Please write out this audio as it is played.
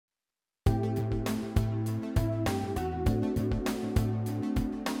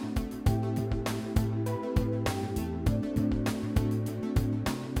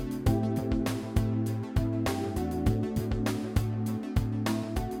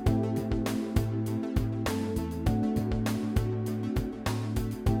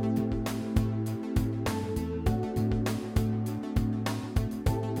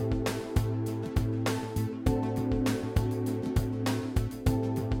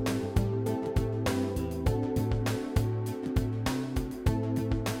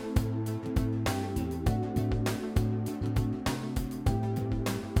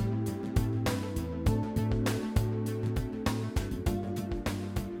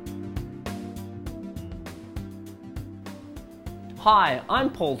Hi,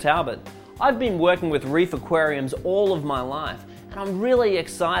 I'm Paul Talbot. I've been working with reef aquariums all of my life, and I'm really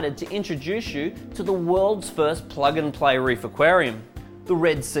excited to introduce you to the world's first plug-and-play reef aquarium, the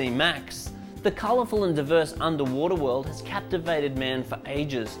REDSEA MAX. The colourful and diverse underwater world has captivated man for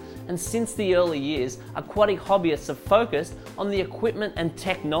ages, and since the early years, aquatic hobbyists have focused on the equipment and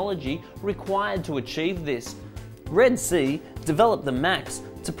technology required to achieve this. REDSEA developed the MAX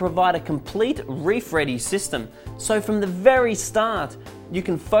to provide a complete reef-ready system, so from the very start, you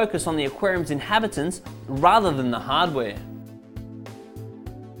can focus on the aquarium's inhabitants rather than the hardware.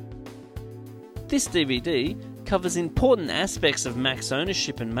 This DVD covers important aspects of MAX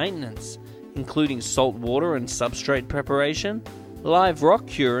ownership and maintenance, including salt water and substrate preparation, live rock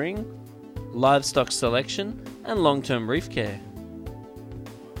curing, livestock selection, and long-term reef care.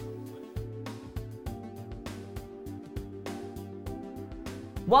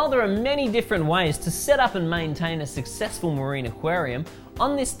 While there are many different ways to set up and maintain a successful marine aquarium,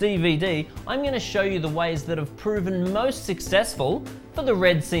 on this DVD I'm going to show you the ways that have proven most successful for the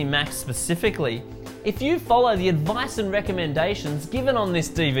REDSEA MAX specifically. If you follow the advice and recommendations given on this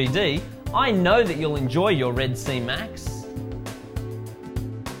DVD, I know that you'll enjoy your REDSEA MAX.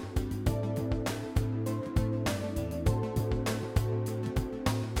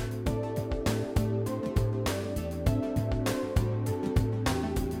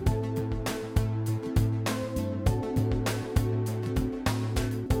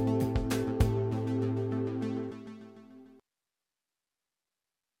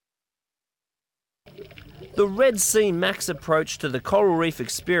 The REDSEA MAX approach to the coral reef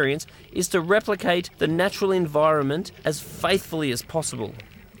experience is to replicate the natural environment as faithfully as possible.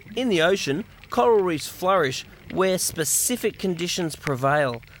 In the ocean, coral reefs flourish where specific conditions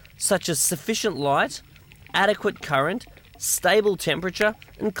prevail, such as sufficient light, adequate current, stable temperature,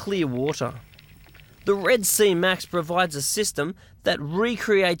 and clear water. The REDSEA MAX provides a system that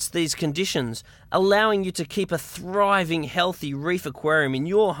recreates these conditions, allowing you to keep a thriving, healthy reef aquarium in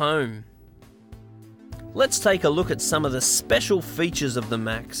your home. Let's take a look at some of the special features of the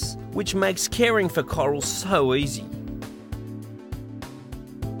MAX, which makes caring for coral so easy.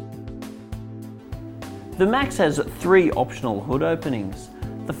 The MAX has 3 optional hood openings.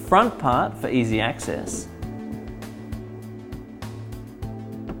 The front part for easy access,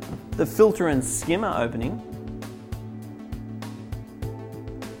 the filter and skimmer opening,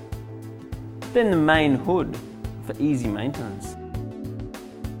 then the main hood for easy maintenance.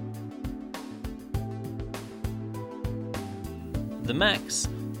 The MAX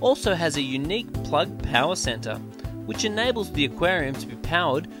also has a unique plug power center, which enables the aquarium to be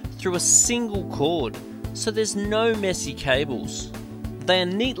powered through a single cord, so there's no messy cables. They are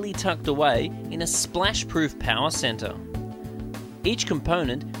neatly tucked away in a splash-proof power center. Each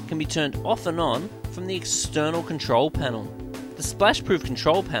component can be turned off and on from the external control panel. The splash-proof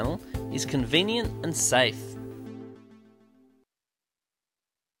control panel is convenient and safe.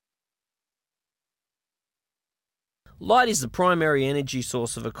 Light is the primary energy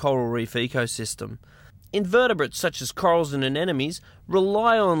source of a coral reef ecosystem. Invertebrates such as corals and anemones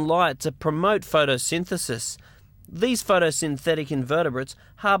rely on light to promote photosynthesis. These photosynthetic invertebrates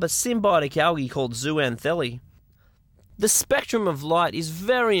harbour symbiotic algae called zooanthellae. The spectrum of light is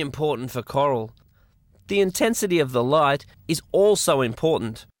very important for coral. The intensity of the light is also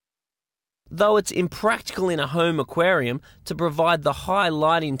important, though it's impractical in a home aquarium to provide the high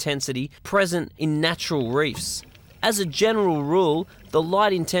light intensity present in natural reefs. As a general rule, the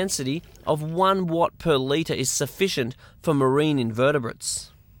light intensity of 1 watt per litre is sufficient for marine invertebrates.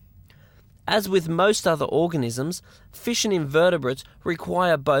 As with most other organisms, fish and invertebrates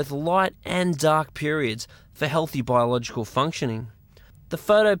require both light and dark periods for healthy biological functioning. The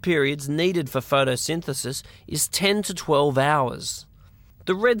photoperiods needed for photosynthesis is 10 to 12 hours.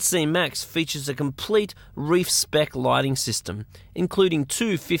 The REDSEA MAX features a complete reef-spec lighting system, including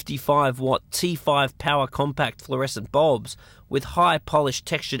 2 55-watt T5 power compact fluorescent bulbs with high polished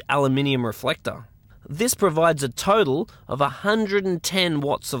textured aluminium reflector. This provides a total of 110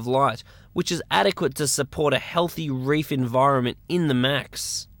 watts of light, which is adequate to support a healthy reef environment in the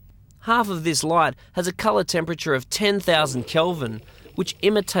MAX. Half of this light has a colour temperature of 10,000 Kelvin, which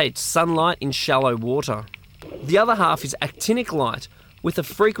imitates sunlight in shallow water. The other half is actinic light, with a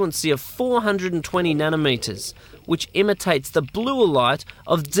frequency of 420 nanometers, which imitates the bluer light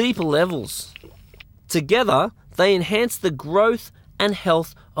of deeper levels. Together, they enhance the growth and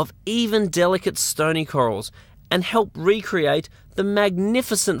health of even delicate stony corals and help recreate the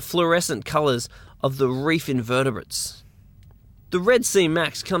magnificent fluorescent colours of the reef invertebrates. The REDSEA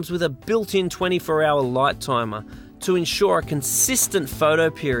MAX comes with a built-in 24-hour light timer to ensure a consistent photo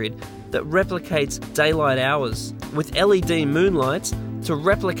period that replicates daylight hours, with LED moonlights to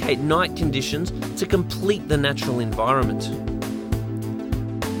replicate night conditions to complete the natural environment.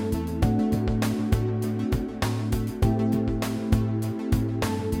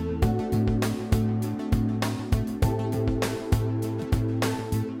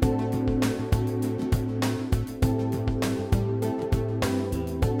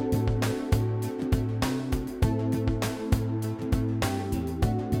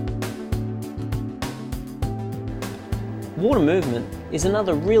 Water movement is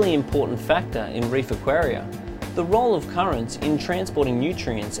another really important factor in reef aquaria. The role of currents in transporting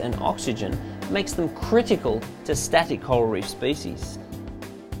nutrients and oxygen makes them critical to static coral reef species.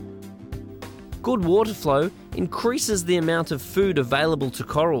 Good water flow increases the amount of food available to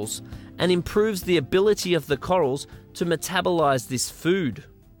corals and improves the ability of the corals to metabolize this food.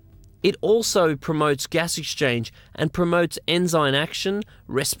 It also promotes gas exchange and promotes enzyme action,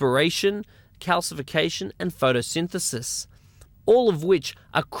 respiration, calcification and photosynthesis, all of which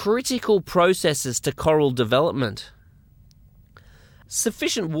are critical processes to coral development.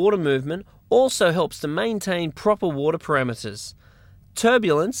 Sufficient water movement also helps to maintain proper water parameters.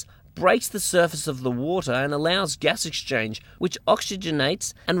 Turbulence breaks the surface of the water and allows gas exchange, which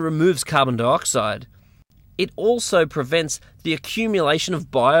oxygenates and removes carbon dioxide. It also prevents the accumulation of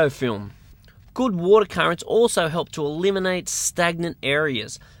biofilm. Good water currents also help to eliminate stagnant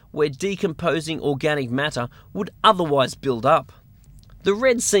areas where decomposing organic matter would otherwise build up. The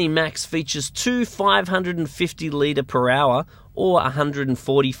REDSEA MAX features two 550 litre per hour or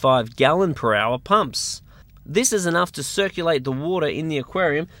 145 gallon per hour pumps. This is enough to circulate the water in the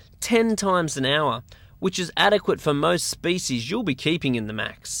aquarium 10 times an hour, which is adequate for most species you'll be keeping in the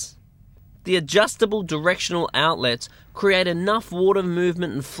MAX. The adjustable directional outlets create enough water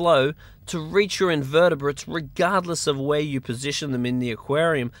movement and flow to reach your invertebrates regardless of where you position them in the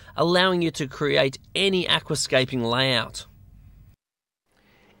aquarium, allowing you to create any aquascaping layout.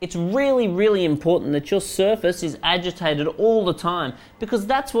 It's really important that your surface is agitated all the time because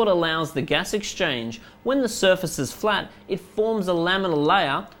that's what allows the gas exchange. When the surface is flat, it forms a laminar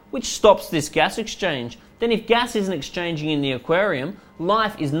layer which stops this gas exchange. Then if gas isn't exchanging in the aquarium,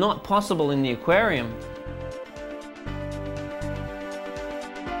 life is not possible in the aquarium.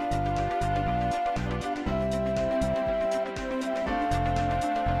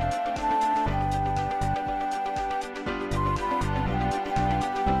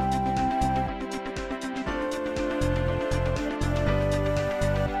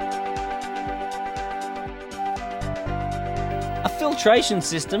 A filtration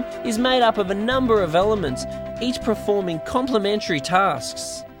system is made up of a number of elements, each performing complementary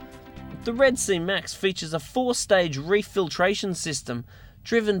tasks. The REDSEA MAX features a 4-stage reef filtration system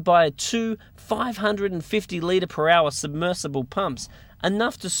driven by two 550 litre per hour submersible pumps,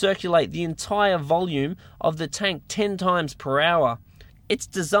 enough to circulate the entire volume of the tank 10 times per hour. It's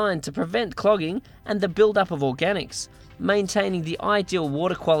designed to prevent clogging and the build-up of organics, maintaining the ideal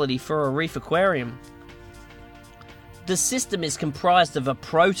water quality for a reef aquarium. The system is comprised of a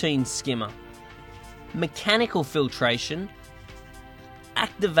protein skimmer, mechanical filtration,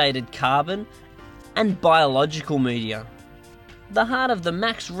 activated carbon, and biological media. The heart of the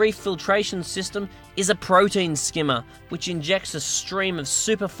MAX reef filtration system is a protein skimmer, which injects a stream of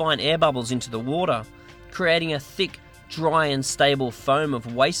superfine air bubbles into the water, creating a thick, dry and stable foam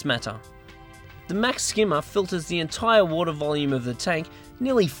of waste matter. The MAX skimmer filters the entire water volume of the tank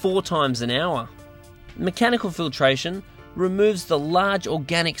nearly 4 times an hour. Mechanical filtration removes the large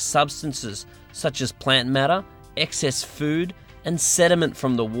organic substances such as plant matter, excess food, and sediment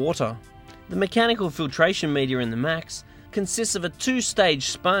from the water. The mechanical filtration media in the MAX consists of a 2-stage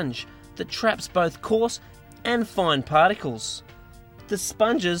sponge that traps both coarse and fine particles. The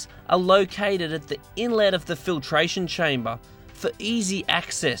sponges are located at the inlet of the filtration chamber for easy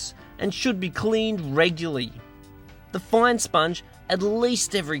access and should be cleaned regularly. The fine sponge at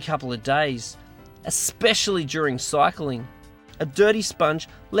least every couple of days, especially during cycling. A dirty sponge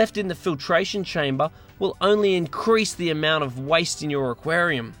left in the filtration chamber will only increase the amount of waste in your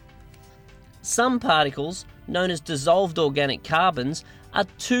aquarium. Some particles, known as dissolved organic carbons, are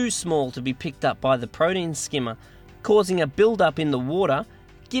too small to be picked up by the protein skimmer, causing a build-up in the water,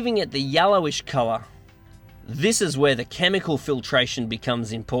 giving it the yellowish colour. This is where the chemical filtration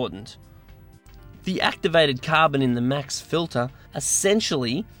becomes important. The activated carbon in the MAX filter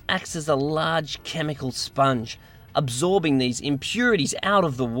essentially acts as a large chemical sponge, absorbing these impurities out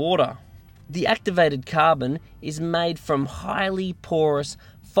of the water. The activated carbon is made from highly porous,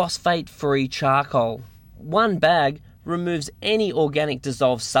 phosphate-free charcoal. One bag removes any organic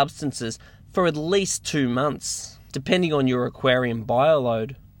dissolved substances for at least 2 months, depending on your aquarium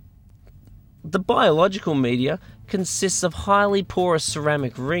bioload. The biological media consists of highly porous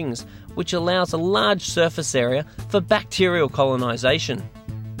ceramic rings, which allows a large surface area for bacterial colonisation.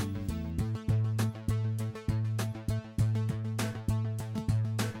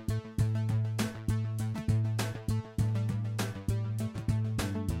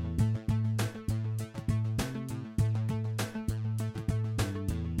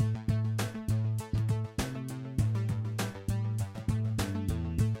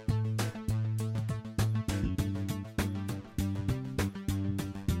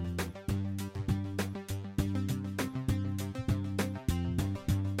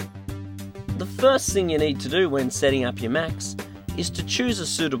 The first thing you need to do when setting up your max is to choose a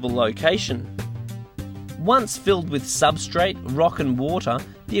suitable location. Once filled with substrate, rock and water,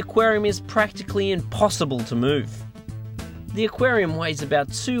 the aquarium is practically impossible to move. The aquarium weighs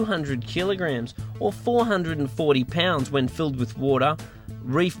about 200 kilograms or 440 pounds when filled with water,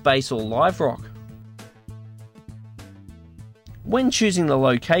 reef base or live rock. When choosing the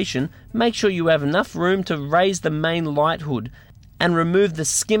location, make sure you have enough room to raise the main light hood and remove the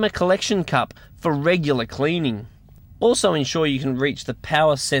skimmer collection cup for regular cleaning. Also ensure you can reach the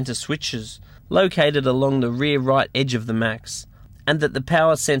power center switches located along the rear right edge of the max, and that the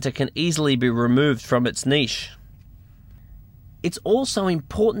power center can easily be removed from its niche. It's also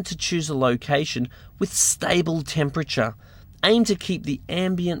important to choose a location with stable temperature. Aim to keep the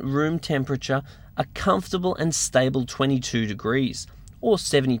ambient room temperature a comfortable and stable 22 degrees or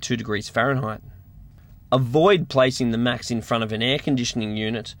 72 degrees Fahrenheit. Avoid placing the max in front of an air conditioning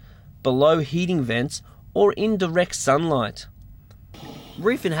unit, below heating vents, or in direct sunlight.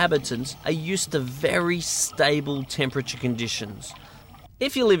 Reef inhabitants are used to very stable temperature conditions.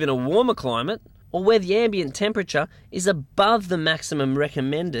 If you live in a warmer climate, or where the ambient temperature is above the maximum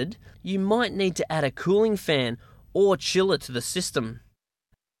recommended, you might need to add a cooling fan or chiller to the system.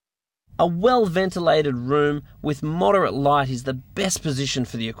 A well-ventilated room with moderate light is the best position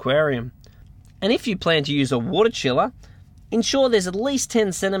for the aquarium. And if you plan to use a water chiller, ensure there's at least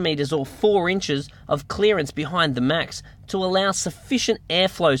 10 centimeters or 4 inches of clearance behind the max to allow sufficient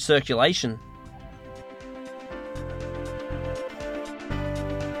airflow circulation.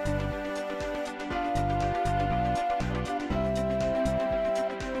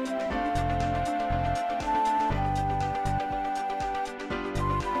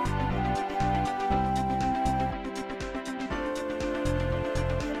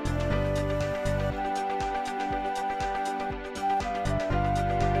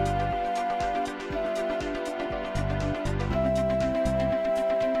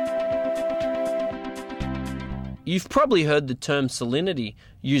 You've probably heard the term salinity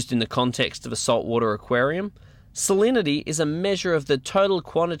used in the context of a saltwater aquarium. Salinity is a measure of the total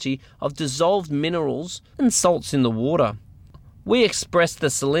quantity of dissolved minerals and salts in the water. We express the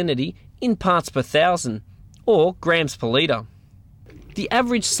salinity in parts per thousand, or grams per litre. The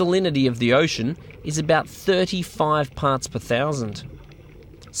average salinity of the ocean is about 35 parts per thousand.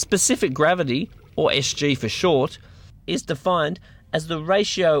 Specific gravity, or SG for short, is defined as the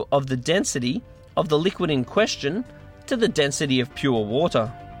ratio of the density of the liquid in question to the density of pure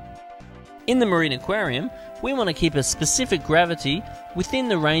water. In the marine aquarium, we want to keep a specific gravity within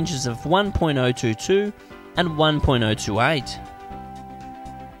the ranges of 1.022 and 1.028.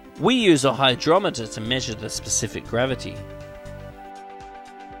 We use a hydrometer to measure the specific gravity.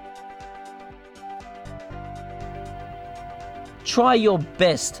 Try your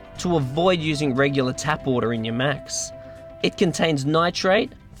best to avoid using regular tap water in your max. It contains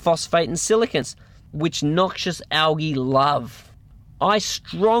nitrate, phosphate and silicates, which noxious algae love. I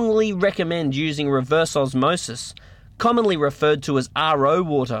strongly recommend using reverse osmosis, commonly referred to as RO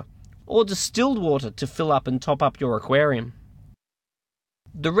water, or distilled water to fill up and top up your aquarium.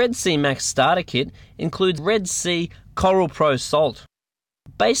 The REDSEA MAX starter kit includes Red Sea Coral Pro salt.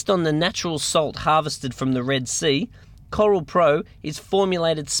 Based on the natural salt harvested from the Red Sea, Coral Pro is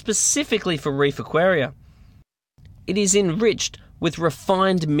formulated specifically for reef aquaria. It is enriched with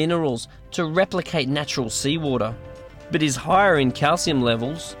refined minerals to replicate natural seawater, but is higher in calcium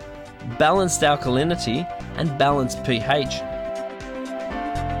levels, balanced alkalinity, and balanced pH.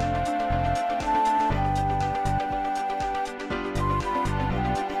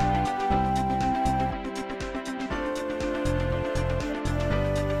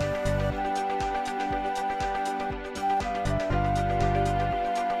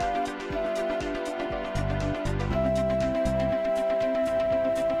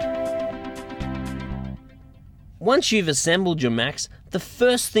 Once you've assembled your max, the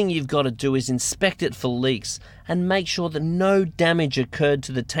first thing you've got to do is inspect it for leaks and make sure that no damage occurred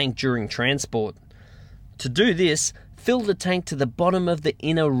to the tank during transport. To do this, Fill the tank to the bottom of the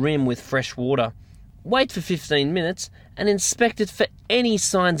inner rim with fresh water. Wait for 15 minutes and inspect it for any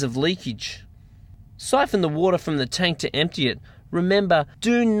signs of leakage. Siphon the water from the tank to empty it. Remember,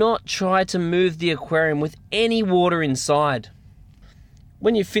 do not try to move the aquarium with any water inside.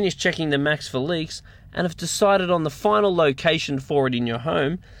 When you've finished checking the Max for leaks and have decided on the final location for it in your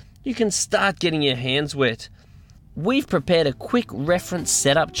home, you can start getting your hands wet. We've prepared a quick reference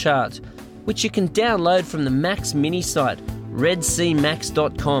setup chart, which you can download from the Max mini site,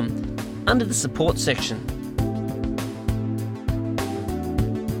 REDSEAMAX.com, under the support section.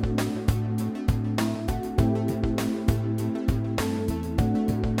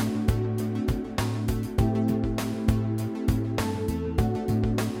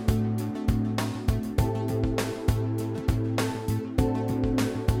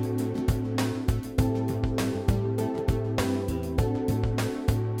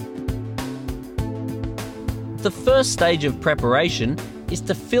 The first stage of preparation is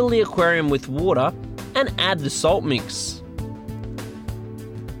to fill the aquarium with water and add the salt mix.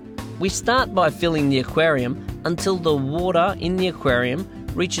 We start by filling the aquarium until the water in the aquarium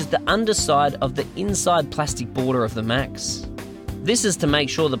reaches the underside of the inside plastic border of the Max. This is to make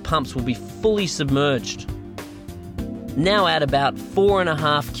sure the pumps will be fully submerged. Now add about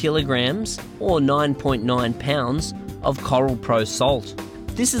 4.5 kilograms or 9.9 pounds of Coral Pro salt.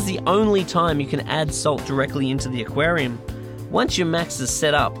 This is the only time you can add salt directly into the aquarium. Once your Max is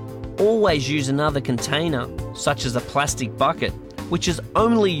set up, always use another container, such as a plastic bucket, which is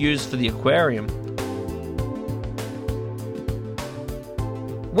only used for the aquarium.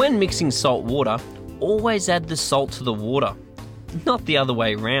 When mixing salt water, always add the salt to the water, not the other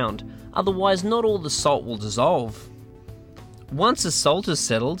way around, otherwise not all the salt will dissolve. Once the salt is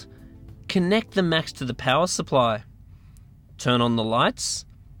settled, connect the Max to the power supply. Turn on the lights,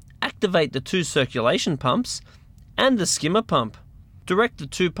 activate the 2 circulation pumps and the skimmer pump. Direct the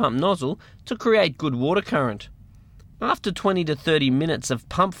 2-pump nozzle to create good water current. After 20 to 30 minutes of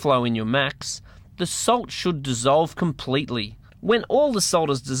pump flow in your Max, the salt should dissolve completely. When all the salt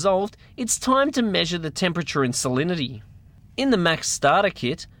is dissolved, it's time to measure the temperature and salinity. In the Max starter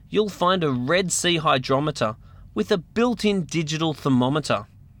kit, you'll find a REDSEA hydrometer with a built-in digital thermometer.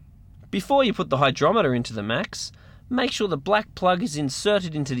 Before you put the hydrometer into the Max, make sure the black plug is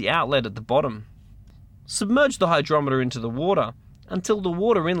inserted into the outlet at the bottom. Submerge the hydrometer into the water until the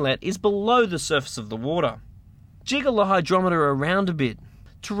water inlet is below the surface of the water. Jiggle the hydrometer around a bit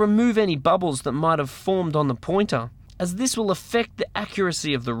to remove any bubbles that might have formed on the pointer, as this will affect the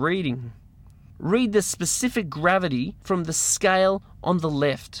accuracy of the reading. Read the specific gravity from the scale on the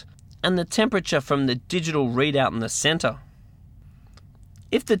left and the temperature from the digital readout in the center.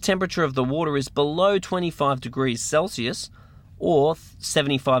 If the temperature of the water is below 25 degrees Celsius or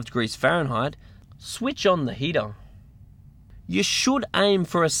 75 degrees Fahrenheit, switch on the heater. You should aim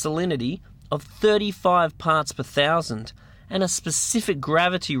for a salinity of 35 parts per thousand and a specific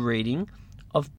gravity reading